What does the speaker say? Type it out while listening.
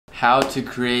How to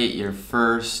create your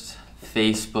first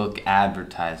Facebook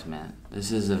advertisement.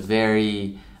 This is a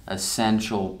very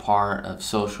essential part of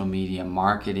social media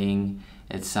marketing.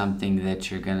 It's something that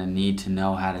you're going to need to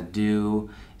know how to do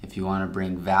if you want to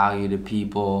bring value to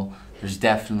people. There's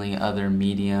definitely other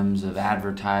mediums of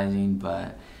advertising,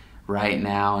 but right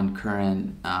now in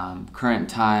current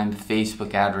time,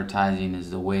 Facebook advertising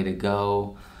is the way to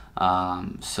go.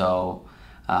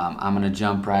 I'm going to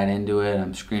jump right into it.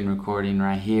 I'm screen recording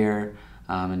right here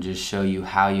and just show you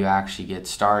how you actually get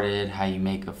started, how you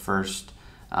make a first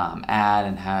ad,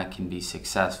 and how it can be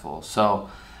successful. So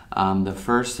the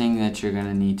first thing that you're going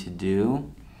to need to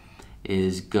do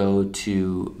is go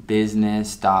to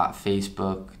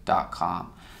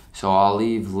business.facebook.com. So I'll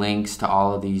leave links to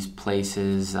all of these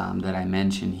places that I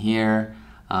mentioned here.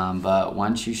 But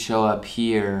once you show up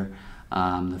here,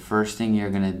 the first thing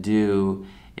you're going to do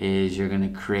is you're going to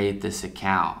create this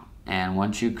account. And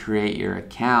once you create your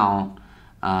account,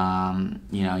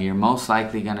 you're most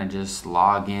likely going to just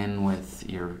log in with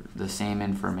the same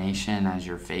information as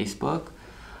your Facebook.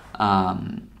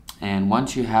 And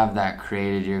once you have that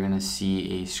created, you're going to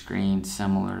see a screen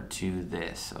similar to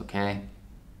this, okay?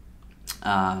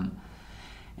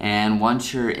 And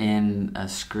once you're in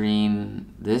this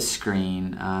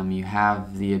screen, you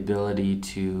have the ability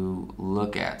to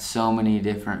look at so many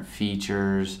different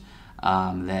features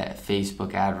that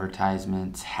Facebook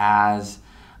advertisements has,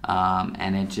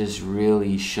 and it just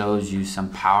really shows you some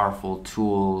powerful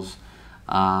tools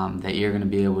that you're going to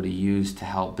be able to use to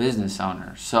help business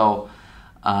owners. So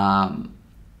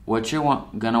what you're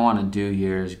going to want to do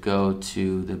here is go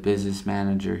to the business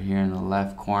manager here in the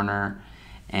left corner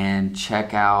and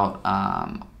check out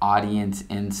audience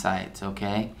insights,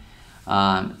 okay?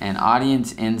 And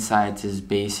audience insights is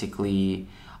basically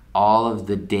all of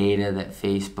the data that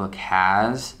Facebook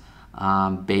has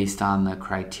based on the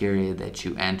criteria that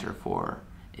you enter for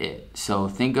it. So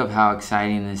think of how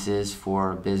exciting this is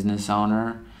for a business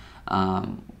owner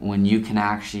when you can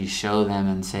actually show them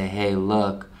and say, hey,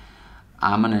 look,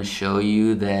 I'm going to show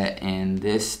you that in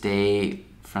this state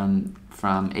from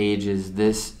ages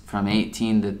from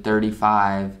 18 to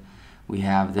 35, we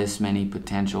have this many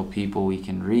potential people we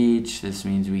can reach. This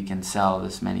means we can sell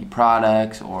this many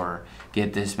products or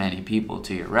get this many people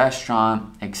to your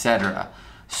restaurant, etc.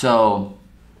 So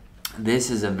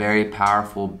this is a very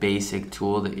powerful basic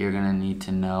tool that you're going to need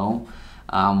to know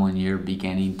when you're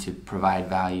beginning to provide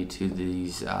value to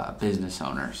these business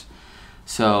owners.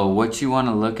 So what you want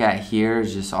to look at here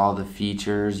is just all the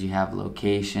features. You have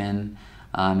location,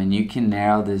 and you can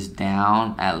narrow this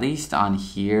down, at least on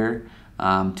here,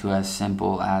 to as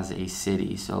simple as a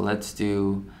city. So let's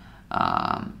do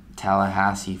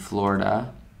Tallahassee,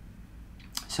 Florida.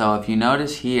 So if you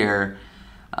notice here,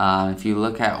 if you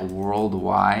look at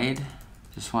worldwide,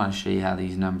 just want to show you how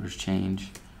these numbers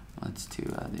change. Let's do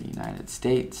the United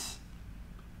States.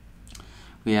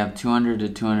 We have 200 to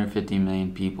 250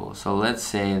 million people. So let's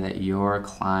say that your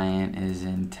client is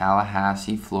in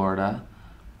Tallahassee, Florida.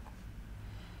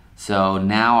 So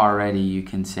now already you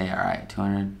can say, all right,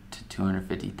 200 to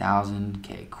 250,000.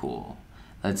 Okay, cool.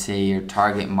 Let's say your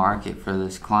target market for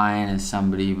this client is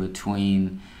somebody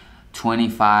between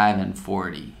 25 and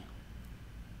 40. You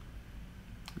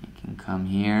can come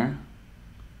here.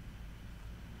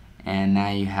 And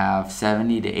now you have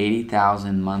 70 to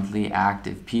 80,000 monthly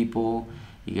active people.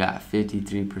 You got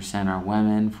 53% are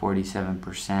women,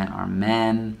 47% are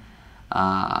men.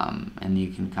 And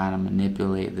you can kind of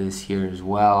manipulate this here as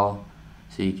well.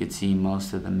 So you could see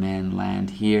most of the men land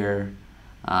here.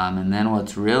 And then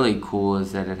what's really cool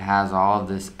is that it has all of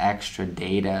this extra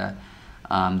data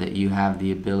that you have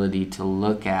the ability to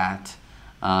look at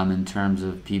in terms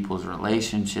of people's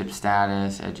relationship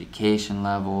status, education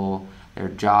level, their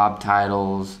job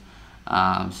titles.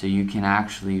 So you can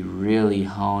actually really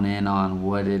hone in on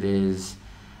what it is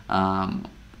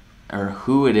or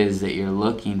who it is that you're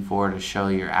looking for to show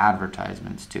your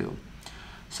advertisements to.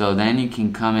 So then you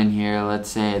can come in here, let's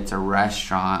say it's a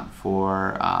restaurant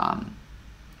for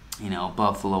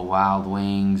Buffalo Wild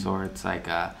Wings, or it's like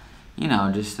a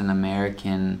just an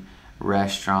American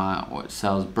restaurant that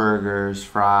sells burgers,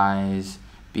 fries,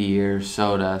 beer,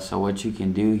 soda. So what you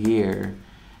can do here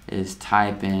is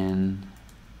type in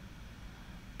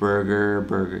burger,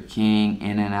 Burger King,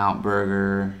 In-N-Out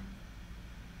Burger.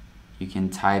 You can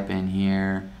type in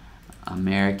here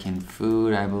American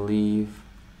food, I believe,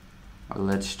 or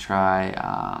let's try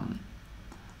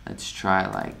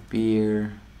like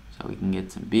beer. So we can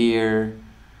get some beer.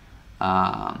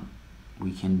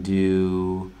 We can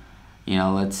do,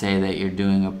 let's say that you're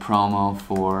doing a promo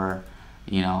for,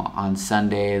 on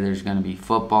Sunday there's going to be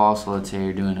football, so let's say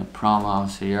you're doing a promo,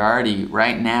 so you're already,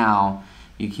 right now,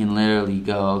 you can literally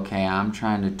go, okay, I'm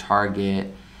trying to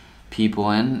target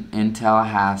people in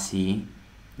Tallahassee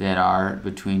that are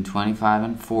between 25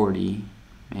 and 40,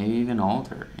 maybe even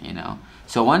older,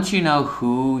 So once you know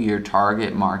who your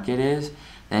target market is,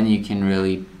 then you can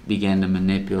really begin to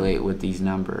manipulate with these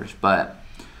numbers. But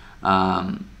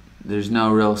there's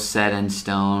no real set in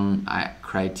stone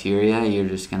criteria. You're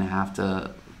just going to have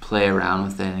to play around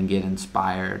with it and get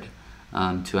inspired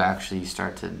to actually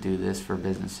start to do this for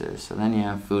businesses. So then you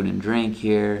have food and drink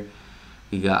here.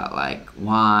 We got like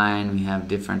wine. We have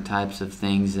different types of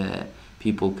things that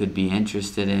people could be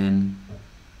interested in.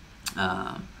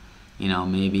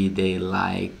 Maybe they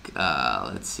like,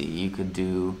 let's see, you could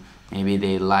do, maybe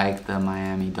they like the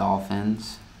Miami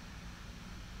Dolphins.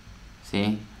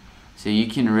 See? So you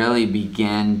can really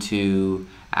begin to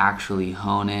actually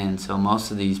hone in. So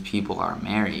most of these people are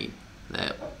married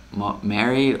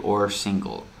or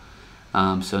single.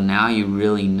 So now you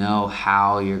really know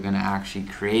how you're going to actually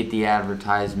create the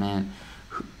advertisement,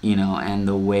 and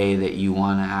the way that you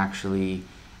want to actually,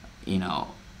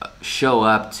 show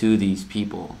up to these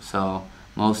people. So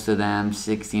most of them,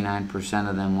 69%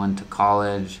 of them went to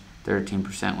college,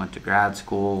 13% went to grad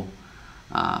school,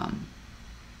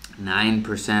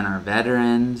 9% are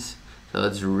veterans. So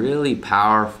it's really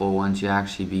powerful once you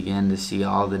actually begin to see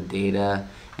all the data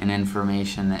and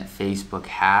information that Facebook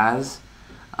has,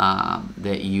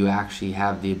 that you actually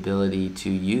have the ability to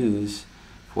use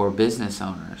for business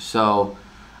owners. So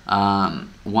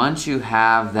once you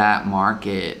have that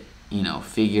market,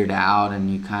 figured out,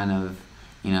 and you kind of,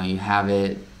 you have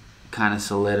it kind of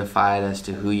solidified as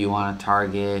to who you want to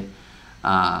target,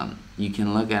 you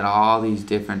can look at all these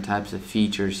different types of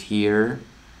features here,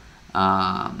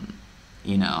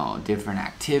 different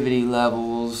activity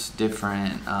levels,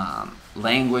 different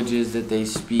languages that they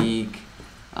speak,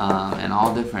 and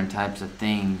all different types of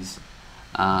things.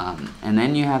 And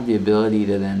then you have the ability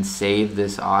to then save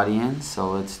this audience.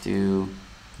 So let's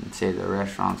say the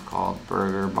restaurant's called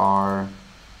Burger Bar.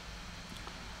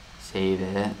 Save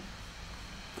it.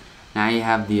 Now you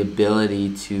have the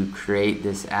ability to create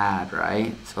this ad,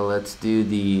 right? So let's do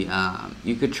the,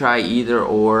 you could try either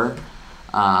or.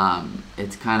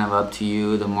 It's kind of up to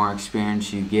you. The more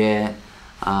experience you get,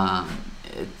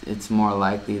 it's more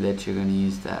likely that you're going to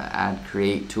use the ad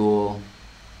create tool.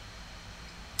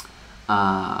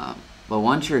 But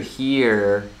once you're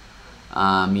here,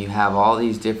 you have all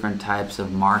these different types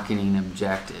of marketing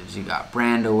objectives. You got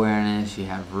brand awareness, you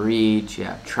have reach, you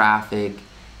have traffic,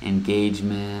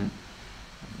 engagement,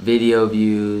 video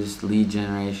views, lead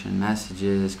generation,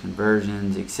 messages,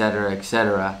 conversions, etc.,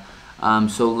 etc.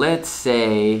 So let's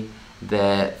say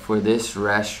that for this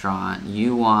restaurant,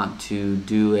 you want to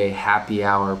do a happy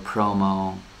hour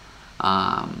promo,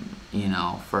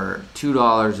 for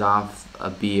 $2 off a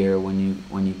beer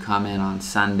when you come in on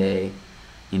Sunday,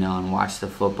 and watch the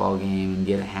football game and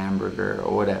get a hamburger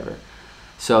or whatever.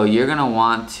 So you're gonna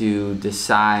want to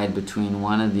decide between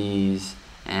one of these,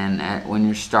 and when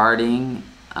you're starting,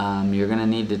 you're gonna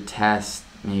need to test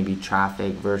maybe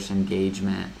traffic versus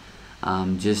engagement,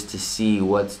 just to see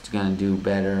what's gonna do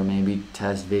better. Maybe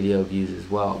test video views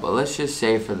as well. But let's just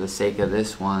say for the sake of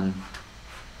this one,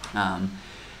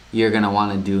 you're gonna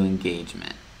want to do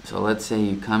engagement. So let's say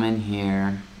you come in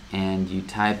here and you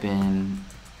type in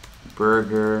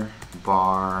Burger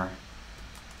Bar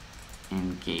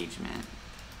engagement.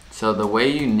 So the way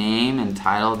you name and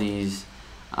title these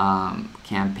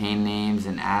campaign names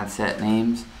and ad set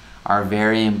names are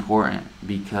very important,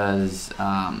 because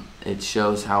it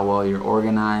shows how well you're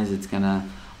organized. It's gonna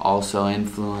also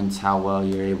influence how well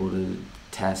you're able to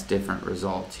test different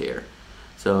results here.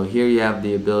 So here you have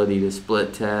the ability to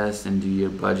split test and do your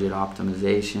budget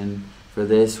optimization. For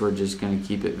this, we're just going to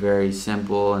keep it very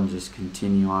simple and just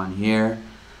continue on here.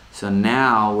 So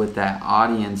now with that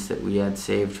audience that we had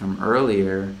saved from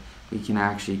earlier, we can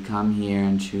actually come here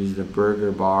and choose the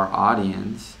Burger Bar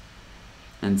audience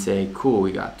and say, cool,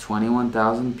 we got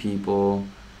 21,000 people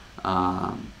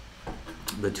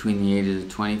between the ages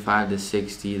of 25 to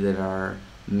 60 that are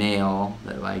male,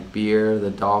 that like beer,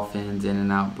 the Dolphins,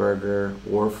 In-N-Out Burger,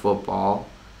 or football.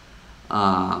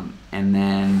 And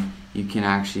then you can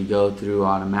actually go through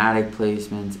automatic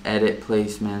placements, edit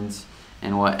placements,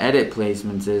 and what edit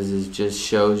placements is just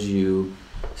shows you.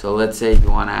 So let's say you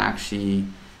want to actually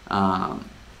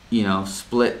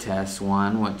split test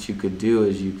one. What you could do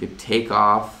is you could take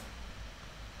off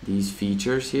these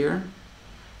features here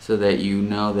so that you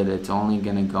know that it's only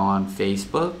going to go on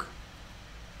Facebook,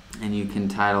 and you can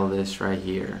title this right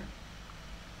here,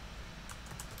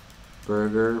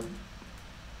 Burger,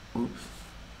 oops,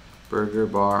 burger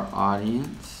bar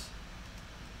audience.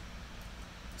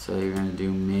 So you're going to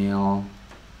do male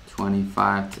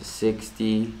 25 to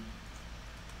 60,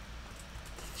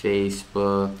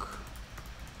 Facebook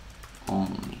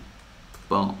only.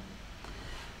 Boom.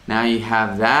 Now you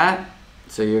have that.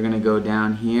 So you're going to go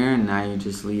down here and now you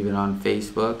just leave it on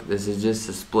Facebook. This is just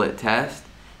a split test.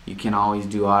 You can always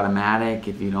do automatic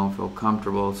if you don't feel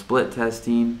comfortable split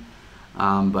testing.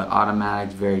 But automatic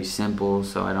is very simple,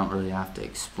 so I don't really have to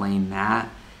explain that.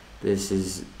 This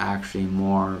is actually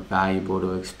more valuable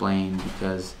to explain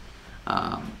because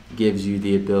gives you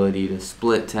the ability to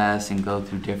split test and go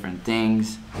through different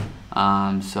things.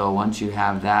 So once you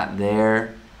have that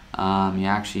there, you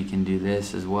actually can do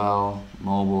this as well.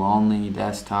 Mobile only,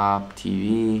 desktop,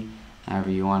 TV,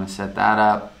 however you want to set that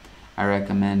up. I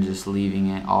recommend just leaving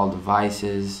it all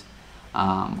devices,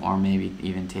 or maybe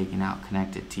even taking out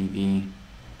connected TV,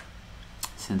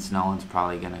 since no one's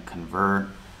probably going to convert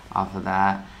off of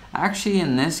that. Actually,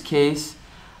 in this case,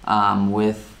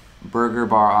 with burger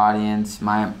bar audience,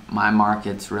 my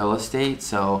market's real estate,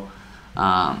 so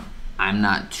I'm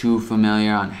not too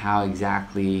familiar on how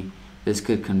exactly this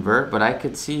could convert, but I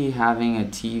could see having a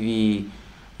TV,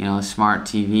 you know, a smart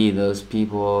TV. Those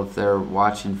people, if they're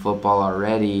watching football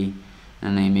already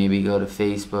and they maybe go to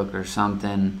Facebook or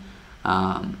something,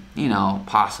 you know,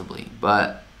 possibly.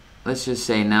 But let's just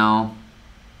say no.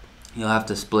 You'll have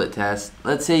to split test.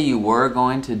 Let's say you were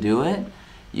going to do it.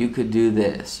 You could do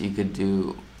this. You could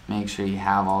do, make sure you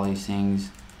have all these things: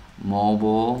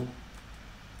 mobile,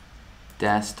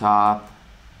 desktop,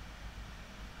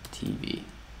 TV.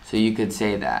 So you could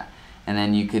say that, and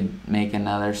then you could make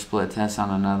another split test on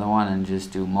another one and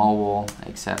just do mobile,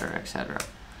 etc., etc.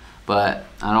 But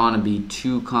I don't want to be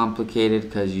too complicated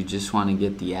because you just want to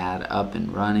get the ad up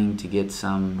and running to get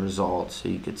some results so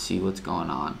you could see what's going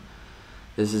on.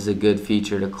 This is a good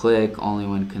feature to click only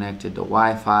when connected to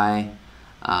Wi-Fi.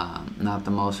 Not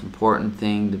the most important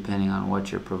thing depending on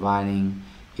what you're providing.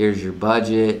 Here's your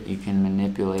budget. You can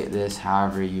manipulate this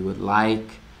however you would like.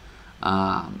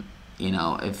 You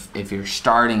know, if you're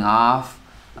starting off,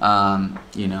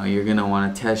 you know, you're going to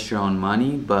want to test your own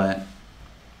money, but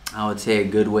I would say a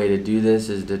good way to do this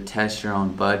is to test your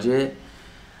own budget,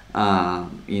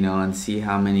 you know, and see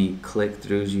how many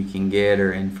click-throughs you can get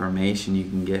or information you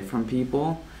can get from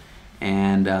people,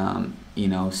 and you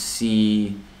know,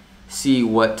 see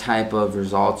what type of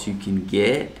results you can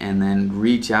get, and then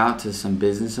reach out to some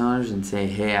business owners and say,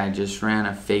 hey, I just ran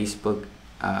a Facebook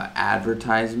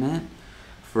advertisement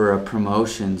for a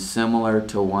promotion similar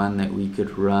to one that we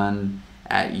could run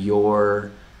at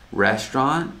your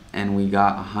restaurant, and we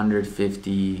got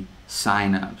 150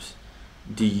 signups.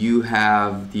 Do you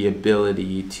have the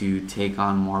ability to take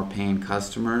on more paying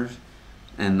customers?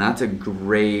 And that's a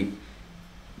great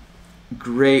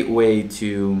way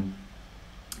to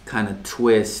kind of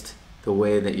twist the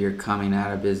way that you're coming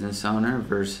at a business owner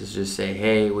versus just say,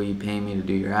 hey, will you pay me to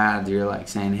do your ads? You're like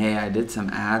saying, hey, I did some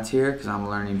ads here because I'm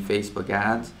learning Facebook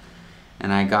ads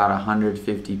and I got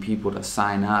 150 people to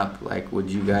sign up. Like,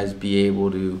 would you guys be able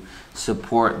to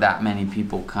support that many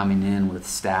people coming in with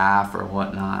staff or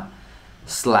whatnot?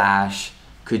 Slash,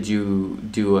 could you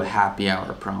do a happy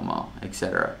hour promo,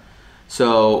 etc.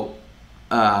 So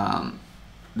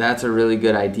that's a really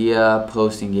good idea.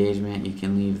 Post engagement, you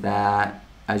can leave that.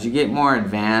 As you get more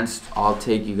advanced, I'll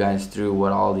take you guys through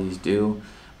what all these do,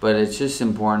 but it's just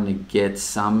important to get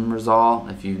some result.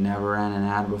 If you've never ran an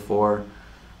ad before,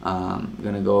 I'm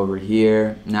gonna go over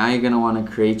here. Now you're gonna want to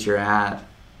create your ad.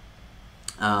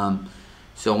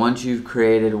 So once you've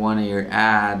created one of your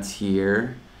ads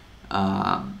here,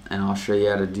 and I'll show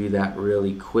you how to do that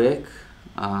really quick.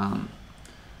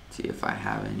 See if I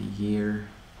have any here.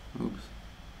 Oops.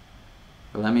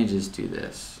 But let me just do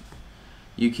this.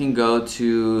 You can go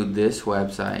to this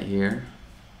website here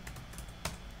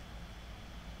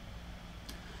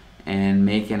and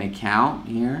make an account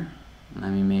here.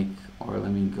 Let me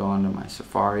go into my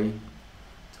Safari.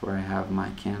 It's where I have my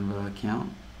Canva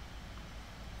account.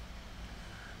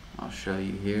 I'll show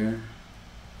you here.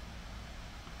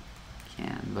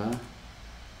 Canva.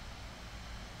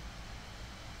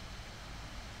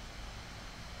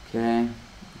 Okay,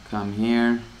 come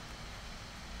here.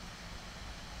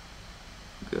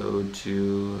 Go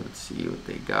to, let's see what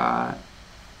they got.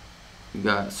 We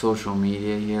got social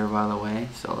media here, by the way,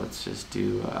 so let's just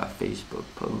do a Facebook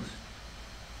post.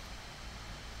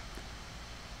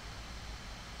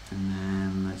 And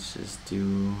then let's just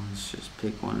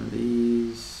pick one of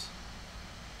these.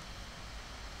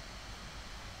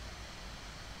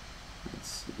 Let's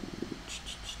see.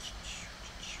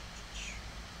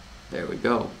 There we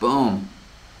go. Boom.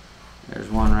 There's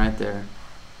one right there.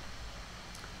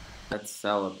 let's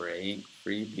celebrate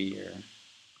free beer.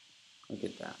 Look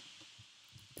at that.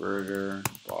 Burger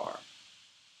bar.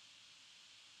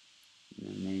 And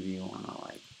then maybe you want to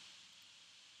like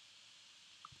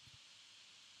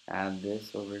add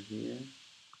this over here.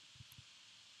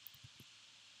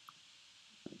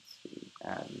 Let's see,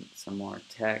 add some more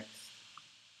text.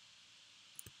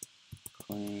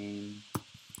 Claim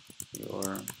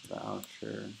your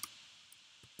voucher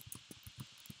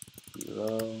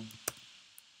below.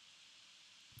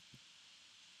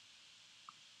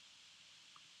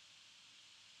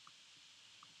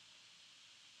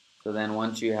 So then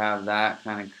once you have that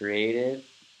kind of created,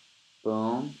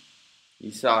 boom,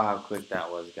 you saw how quick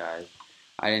that was, guys.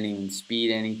 I didn't even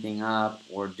speed anything up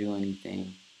or do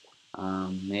anything.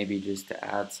 Maybe just to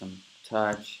add some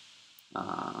touch,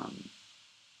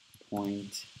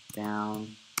 point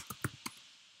down,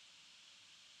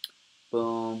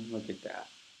 boom, look at that.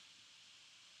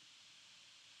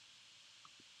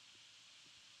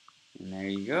 And there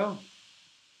you go.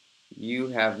 You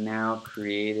have now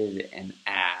created an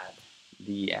ad,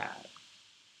 the ad.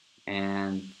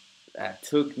 And that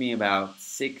took me about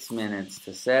 6 minutes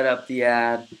to set up the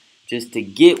ad, just to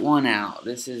get one out.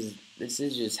 This is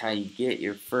just how you get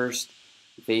your first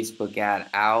Facebook ad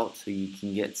out, so you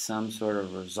can get some sort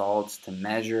of results to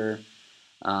measure.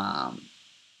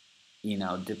 You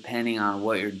know, depending on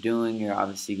what you're doing, you're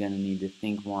obviously going to need to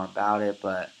think more about it,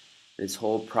 but this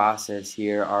whole process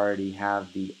here, already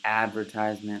have the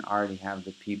advertisement, already have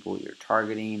the people you're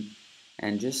targeting,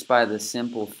 and just by the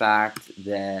simple fact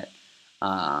that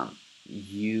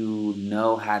you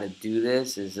know how to do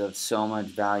this is of so much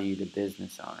value to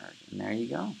business owners. And there you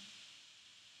go.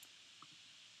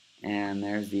 And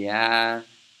there's the ad.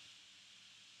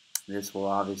 This will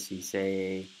obviously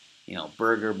say, you know,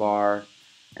 burger bar,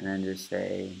 and then just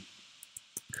say,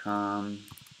 come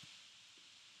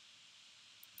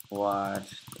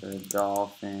watch the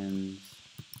Dolphins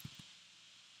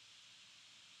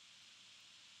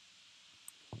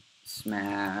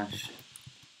smash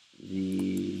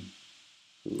the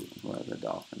who are the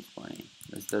Dolphins playing?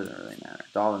 This doesn't really matter.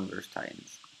 Dolphins versus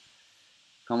Titans.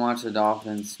 Come watch the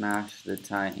Dolphins smash the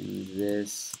Titans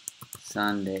this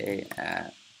Sunday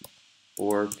at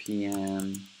 4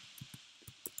 p.m.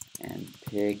 and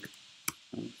pick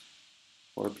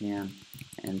 4 p.m.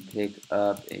 and pick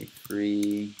up a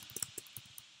free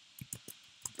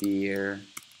beer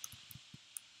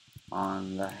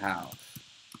on the house.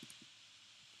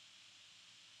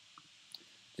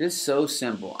 Just so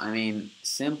simple. I mean,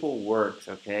 simple works,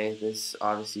 okay? This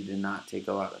obviously did not take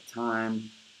a lot of time.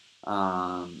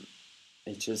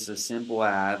 It's just a simple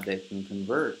ad that can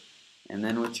convert. And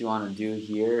then what you want to do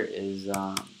here is,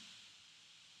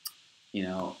 you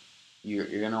know, you're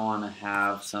going to want to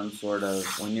have some sort of,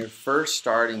 when you're first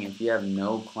starting, if you have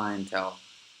no clientele,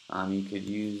 you could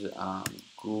use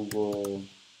Google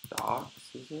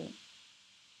Docs, is it?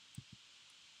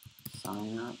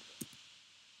 Sign up.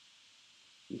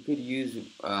 You could use,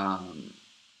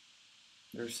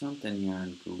 there's something here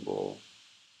on Google.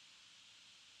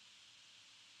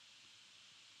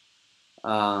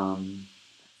 Let's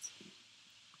see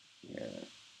here.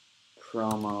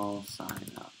 Promo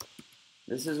sign up.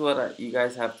 This is what you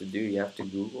guys have to do. You have to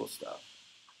Google stuff.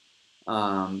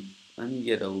 Let me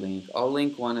get a link. I'll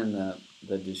link one in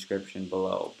the description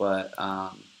below. But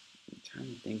I'm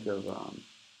trying to think of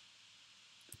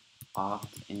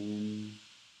opt-in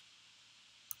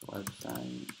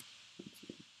website.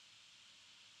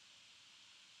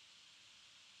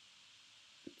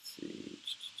 Let's see.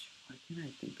 Why can't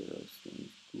I think of those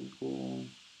things? Google.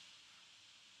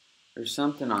 There's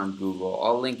something on Google.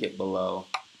 I'll link it below.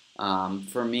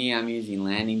 For me, I'm using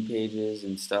landing pages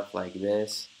and stuff like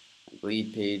this, like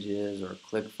lead pages or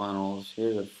ClickFunnels.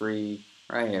 Here's a free,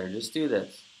 right here. Just do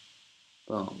this.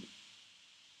 Boom.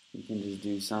 You can just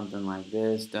do something like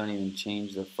this. Don't even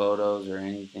change the photos or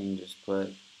anything. Just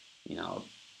put, you know,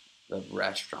 the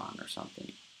restaurant or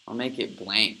something. I'll make it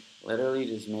blank. Literally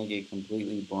just make it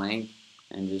completely blank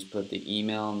and just put the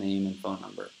email, name, and phone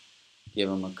number. Give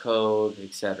them a code,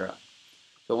 etc.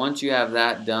 So once you have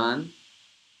that done,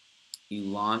 you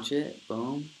launch it,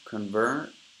 boom, convert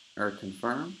or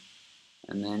confirm,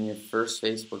 and then your first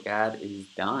Facebook ad is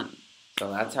done.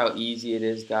 So that's how easy it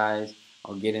is, guys.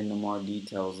 I'll get into more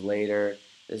details later.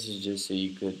 This is just so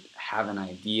you could have an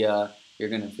idea. You're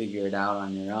going to figure it out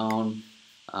on your own.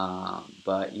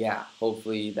 But yeah,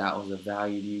 hopefully that was of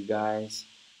value to you guys.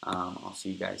 I'll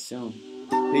see you guys soon.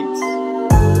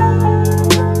 Peace.